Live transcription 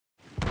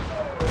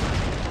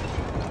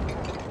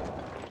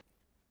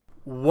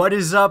What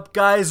is up,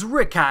 guys?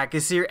 Rick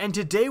Hackus here, and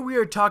today we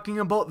are talking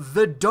about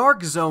the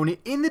Dark Zone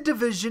in the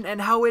Division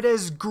and how it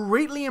has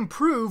greatly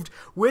improved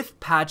with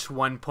patch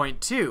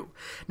 1.2.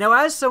 Now,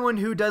 as someone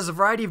who does a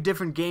variety of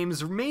different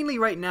games, mainly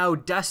right now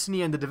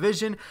Destiny and the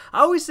Division,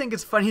 I always think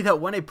it's funny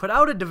that when I put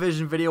out a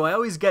Division video, I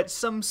always get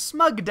some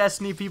smug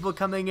Destiny people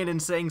coming in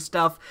and saying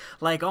stuff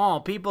like,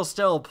 "Oh, people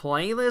still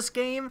play this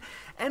game?"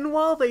 And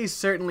while they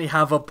certainly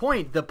have a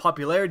point, the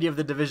popularity of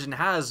the Division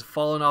has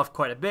fallen off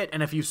quite a bit,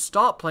 and if you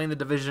stop playing the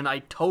Division, I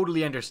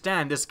totally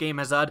understand. This game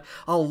has had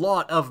a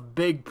lot of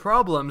big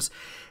problems.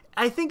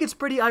 I think it's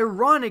pretty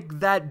ironic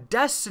that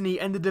Destiny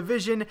and the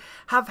Division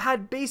have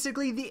had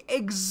basically the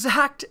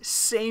exact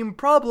same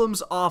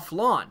problems off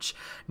launch.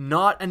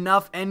 Not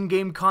enough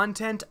endgame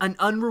content, an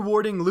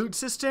unrewarding loot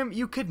system.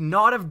 You could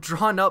not have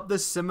drawn up the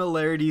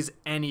similarities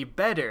any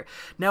better.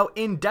 Now,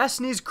 in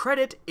Destiny's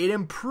credit, it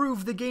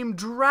improved the game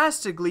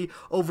drastically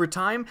over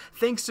time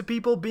thanks to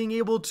people being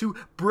able to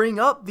bring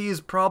up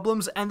these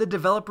problems and the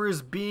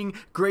developers being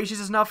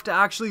gracious enough to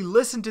actually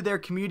listen to their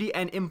community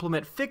and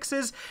implement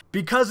fixes.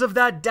 Because of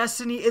that,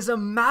 Destiny is a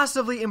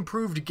massively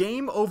improved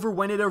game over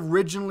when it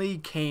originally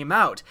came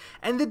out,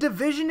 and the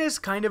Division is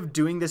kind of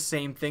doing the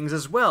same things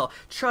as well.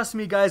 Trust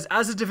me guys,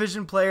 as a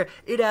Division player,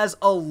 it has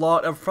a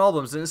lot of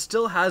problems and it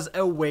still has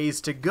a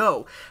ways to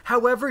go.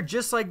 However,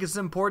 just like it's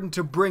important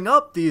to bring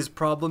up these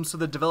problems so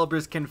the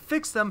developers can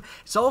fix them,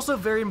 it's also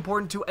very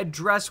important to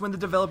address when the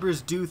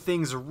developers do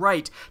things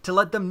right, to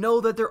let them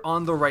know that they're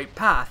on the right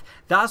path.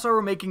 That's why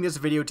we're making this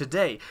video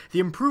today.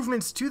 The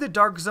improvements to the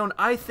Dark Zone,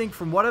 I think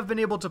from what I've been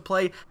able to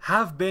play,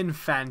 have been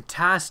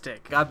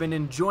fantastic. I've been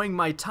enjoying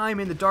my time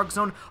in the Dark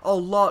Zone a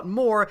lot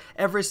more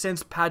ever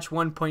since patch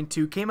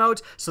 1.2 came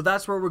out, so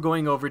that's what we're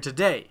going over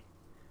today.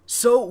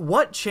 So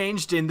what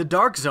changed in the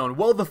Dark Zone?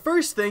 Well, the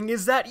first thing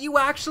is that you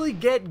actually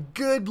get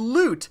good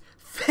loot.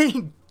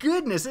 Thank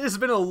goodness, it has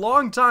been a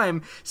long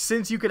time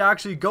since you could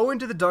actually go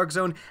into the Dark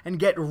Zone and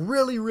get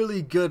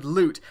really good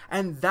loot,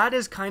 and that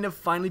has kind of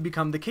finally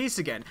become the case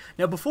again.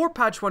 Now, before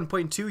patch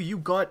 1.2, you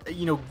got,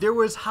 there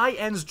was high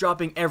ends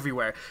dropping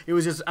everywhere. It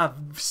was just a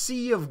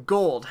sea of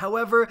gold.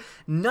 However,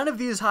 none of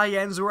these high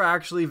ends were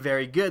actually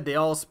very good. They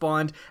all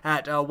spawned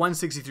at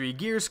 163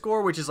 gear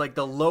score, which is like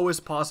the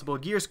lowest possible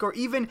gear score.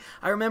 Even,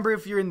 I remember,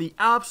 if you're in the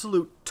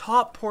absolute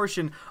top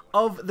portion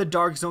of the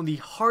Dark Zone, the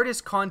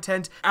hardest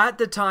content at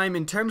the time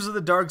in terms of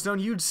the Dark Zone,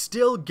 you'd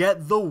still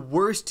get the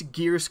worst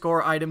gear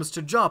score items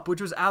to drop,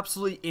 which was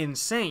absolutely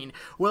insane.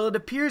 Well, it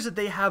appears that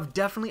they have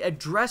definitely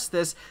addressed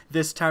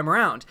this time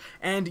around.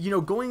 And,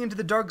 going into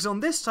the Dark Zone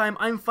this time,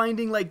 I'm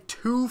finding like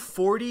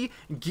 240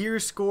 gear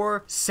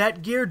score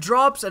set gear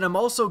drops, and I'm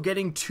also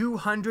getting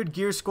 200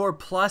 gear score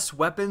plus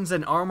weapons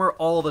and armor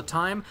all the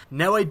time.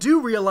 Now, I do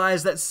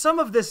realize that some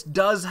of this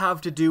does have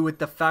to do with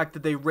the fact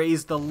that they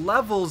raised the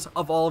levels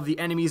of all of the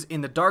enemies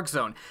in the Dark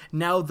Zone.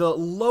 Now, the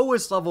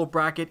lowest level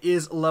bracket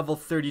is level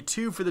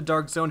 32 for the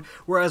Dark Zone,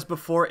 whereas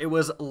before it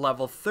was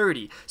level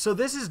 30. So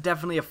this is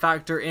definitely a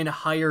factor in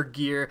higher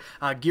gear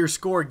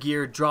score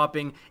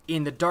dropping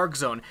in the Dark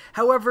Zone.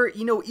 However,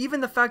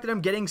 even the fact that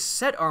I'm getting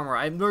set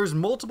armor, there's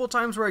multiple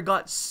times where I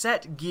got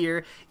set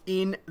gear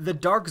in the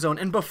Dark Zone,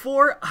 and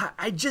before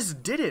I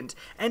just didn't.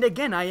 And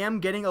again, I am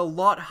getting a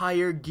lot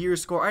higher gear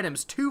score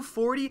items.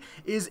 240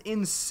 is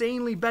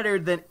insanely better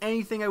than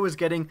anything I was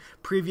getting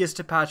previous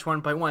to patch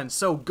 1.1.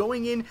 So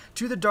going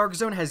into the Dark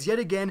Zone has yet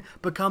again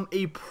become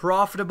a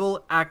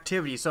profitable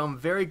activity, so I'm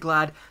very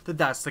glad that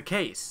that's the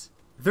case.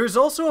 There's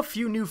also a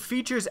few new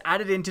features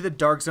added into the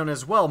Dark Zone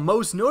as well,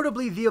 most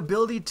notably the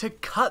ability to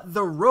cut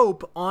the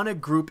rope on a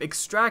group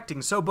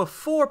extracting. So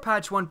before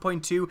patch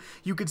 1.2,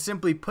 you could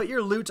simply put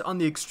your loot on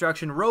the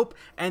extraction rope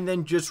and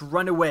then just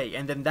run away,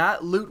 and then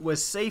that loot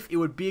was safe, it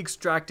would be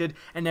extracted,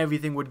 and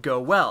everything would go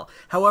well.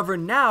 However,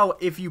 now,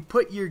 if you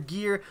put your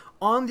gear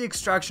on the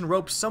extraction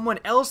rope, someone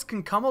else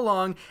can come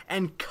along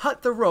and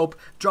cut the rope,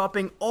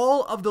 dropping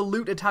all of the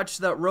loot attached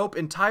to that rope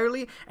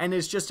entirely, and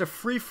it's just a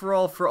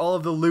free-for-all for all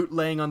of the loot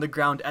laying on the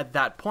ground at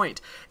that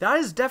point. That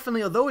is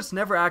definitely, although it's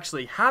never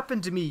actually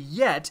happened to me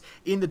yet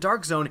in the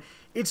Dark Zone,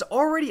 it's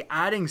already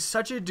adding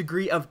such a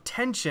degree of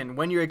tension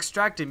when you're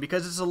extracting,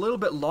 because it's a little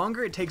bit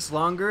longer. It takes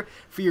longer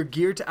for your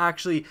gear to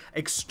actually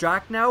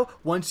extract now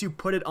once you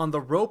put it on the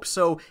rope,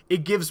 so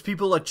it gives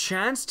people a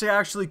chance to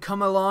actually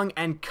come along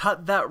and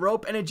cut that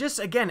rope, and it just,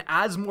 again,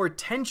 adds more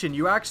tension.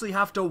 You actually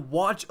have to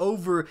watch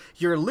over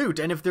your loot,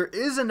 and if there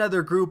is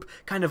another group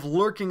kind of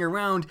lurking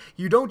around,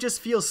 you don't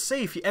just feel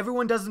safe.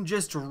 Everyone doesn't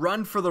just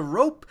run for the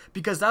rope,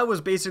 because that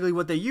was basically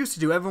what they used to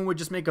do. Everyone would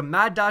just make a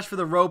mad dash for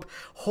the rope,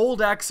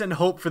 hold X, and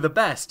hope for the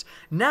best.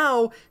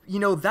 Now,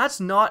 that's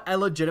not a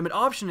legitimate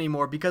option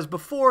anymore, because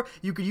before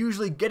you could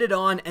usually get it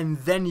on and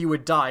then you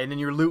would die and then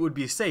your loot would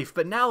be safe,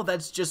 but now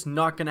that's just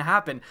not going to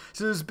happen.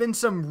 So there's been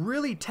some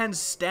really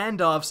tense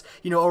standoffs,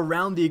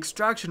 around the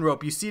extraction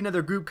rope. You see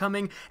another group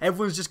coming,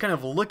 everyone's just kind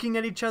of looking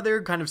at each other,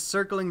 kind of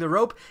circling the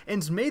rope, and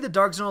it's made the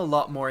Dark Zone a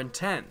lot more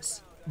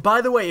intense.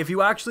 By the way, if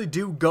you actually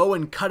do go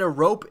and cut a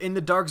rope in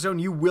the Dark Zone,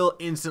 you will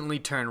instantly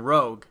turn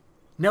rogue.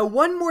 Now,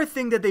 one more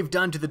thing that they've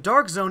done to the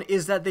Dark Zone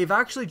is that they've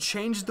actually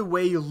changed the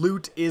way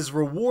loot is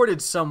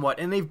rewarded somewhat,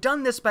 and they've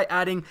done this by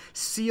adding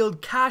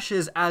sealed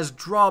caches as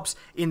drops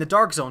in the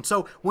Dark Zone.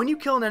 So when you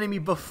kill an enemy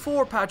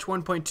before patch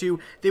 1.2,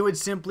 they would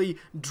simply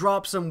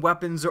drop some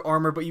weapons or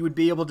armor, but you would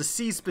be able to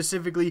see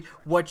specifically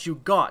what you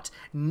got.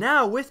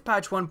 Now with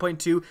patch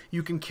 1.2,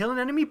 you can kill an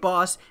enemy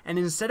boss, and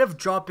instead of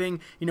dropping,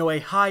 a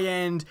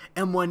high-end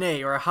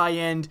M1A or a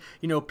high-end,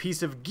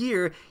 piece of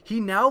gear, he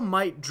now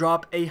might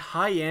drop a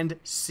high-end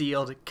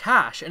sealed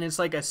cache, and it's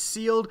like a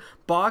sealed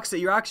box that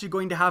you're actually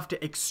going to have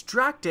to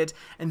extract it,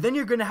 and then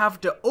you're going to have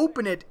to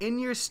open it in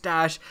your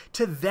stash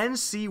to then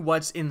see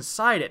what's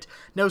inside it.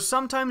 Now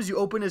sometimes you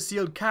open a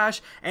sealed cache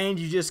and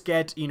you just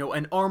get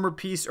an armor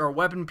piece or a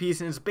weapon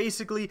piece, and it's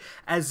basically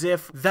as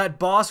if that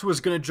boss was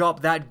going to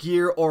drop that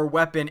gear or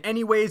weapon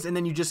anyways, and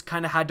then you just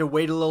kind of had to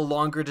wait a little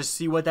longer to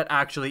see what that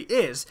actually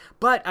is.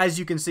 But as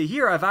you can see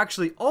here, I've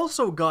actually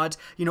also got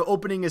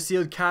opening a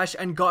sealed cache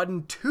and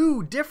gotten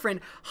 2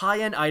 different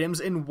high-end items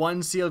in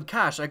one sealed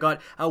cache. I got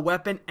a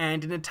weapon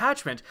and an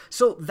attachment.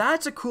 So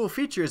that's a cool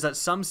feature, is that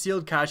some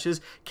sealed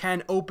caches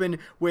can open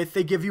with,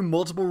 they give you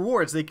multiple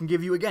rewards. They can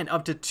give you, again,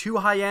 up to 2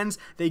 high ends.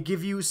 They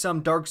give you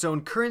some Dark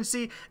Zone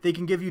currency. They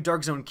can give you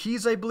Dark Zone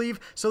keys, I believe.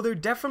 So they're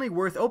definitely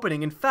worth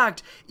opening. In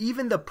fact,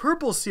 even the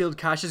purple sealed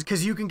caches,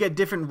 because you can get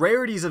different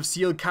rarities of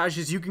sealed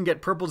caches. You can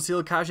get purple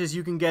sealed caches,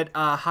 you can get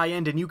high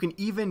end, and you can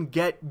even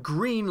get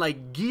green,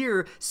 like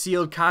gear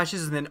sealed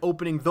caches, and then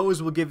opening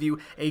those will give you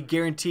a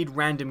guaranteed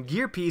random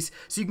gear piece.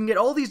 So you can get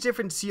all these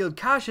different sealed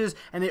caches,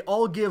 and they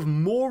all give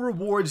more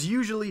rewards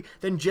usually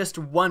than just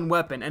one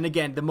weapon. And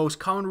again, the most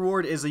common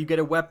reward is that you get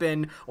a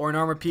weapon or an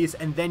armor piece,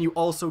 and then you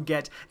also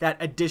get that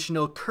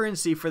additional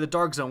currency for the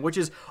Dark Zone, which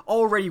is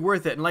already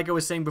worth it. And like I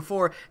was saying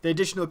before, the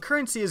additional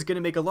currency is going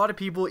to make a lot of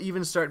people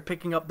even start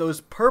picking up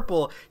those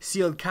purple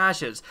sealed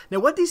caches. Now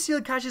what these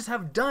sealed caches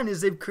have done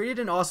is they've created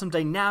an awesome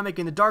dynamic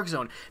in the Dark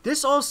Zone.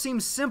 This all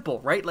seems simple,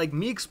 right? Like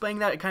me explaining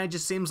that, it kind of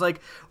just seems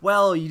like,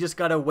 well, you just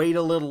gotta wait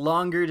a little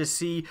longer to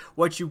see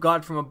what you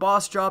got from a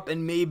boss drop,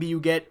 and maybe you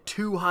get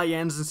 2 high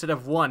ends instead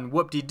of 1,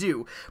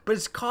 whoop-de-doo. But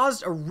it's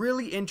caused a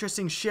really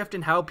interesting shift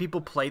in how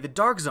people play the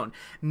Dark Zone.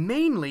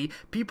 Mainly,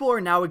 people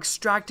are now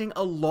extracting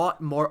a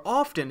lot more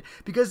often,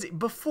 because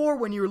before,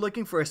 when you were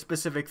looking for a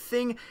specific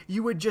thing,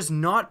 you would just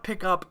not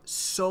pick up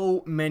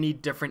so many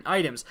different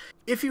items.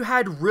 If you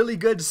had really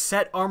good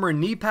set armor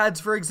knee pads,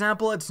 for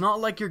example, it's not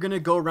like you're gonna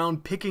go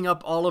around picking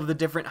up all of the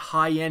different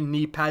high-end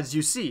knee pads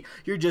you see.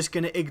 You're just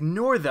gonna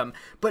ignore them.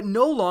 But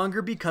no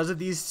longer, because of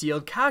these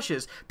sealed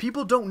caches.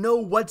 People don't know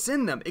what's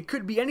in them. It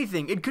could be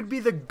anything. It could be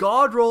the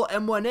God Roll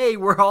M1A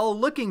we're all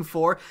looking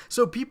for,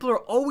 so people are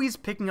always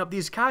picking up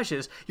these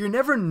caches. You're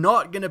never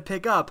not gonna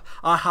pick up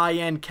a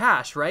high-end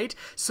cache, right?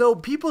 So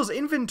people's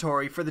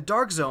inventory for the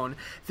Dark Zone,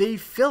 they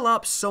fill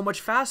up so much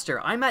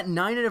faster. I'm at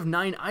 9 out of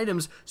 9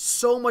 items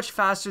so much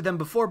faster than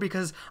before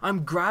because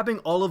I'm grabbing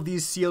all of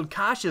these sealed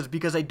caches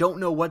because I don't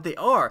know what they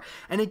are.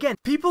 And again,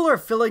 people are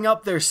filling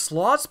up their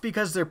slots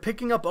because they're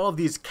picking up all of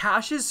these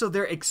caches, so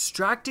they're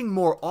extracting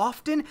more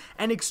often,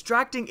 and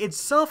extracting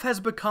itself has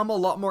become a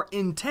lot more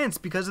intense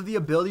because of the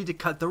ability to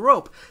cut the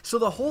rope. So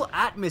the whole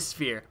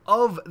atmosphere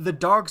of the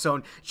Dark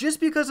Zone, just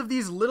because of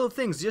these little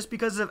things, just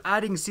because of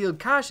adding sealed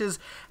caches,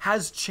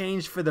 has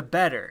changed for the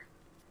better.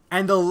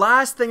 And the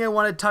last thing I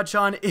want to touch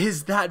on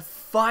is that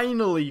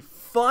finally,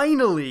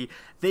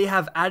 they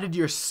have added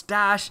your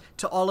stash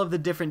to all of the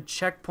different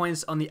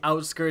checkpoints on the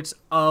outskirts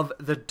of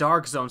the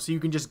Dark Zone. So you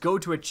can just go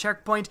to a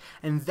checkpoint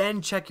and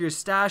then check your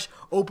stash,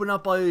 open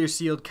up all your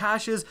sealed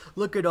caches,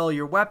 look at all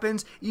your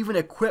weapons, even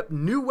equip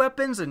new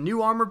weapons and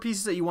new armor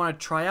pieces that you want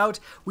to try out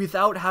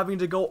without having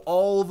to go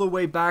all the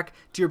way back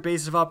to your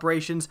base of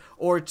operations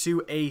or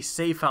to a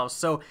safe house.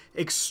 So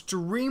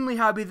extremely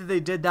happy that they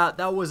did that.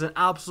 That was an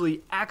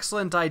absolutely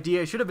excellent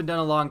idea. It should have been done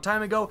a long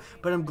time ago,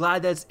 but I'm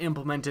glad that's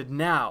implemented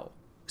now.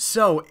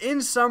 So,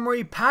 in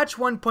summary, patch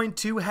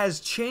 1.2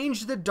 has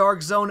changed the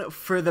Dark Zone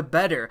for the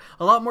better.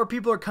 A lot more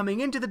people are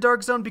coming into the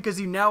Dark Zone because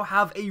you now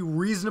have a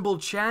reasonable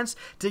chance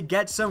to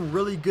get some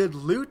really good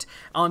loot.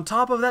 On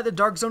top of that, the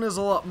Dark Zone is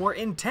a lot more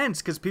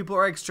intense because people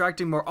are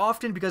extracting more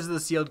often because of the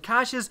sealed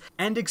caches,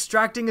 and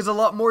extracting is a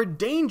lot more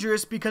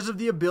dangerous because of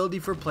the ability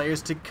for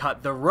players to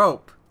cut the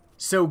rope.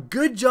 So,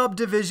 good job,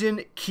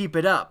 Division, keep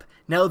it up.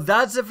 Now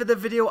that's it for the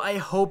video. I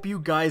hope you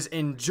guys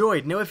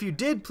enjoyed. Now if you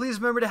did, please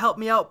remember to help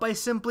me out by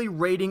simply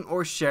rating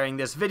or sharing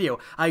this video.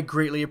 I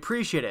greatly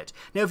appreciate it.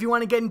 Now if you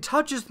want to get in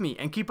touch with me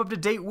and keep up to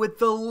date with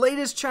the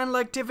latest channel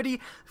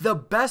activity, the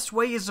best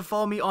way is to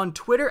follow me on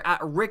Twitter at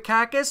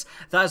RickHackis.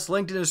 That's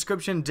linked in the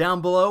description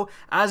down below,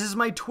 as is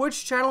my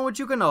Twitch channel, which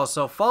you can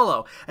also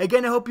follow.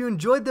 Again, I hope you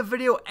enjoyed the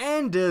video,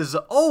 and as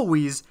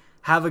always,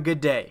 have a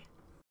good day.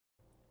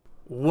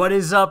 What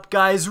is up,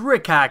 guys?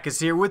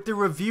 RickHackis here with the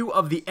review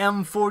of the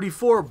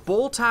M44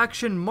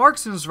 bolt-action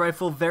marksman's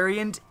rifle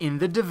variant in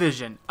the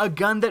Division, a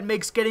gun that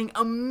makes getting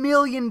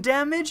 1,000,000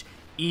 damage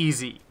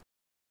easy.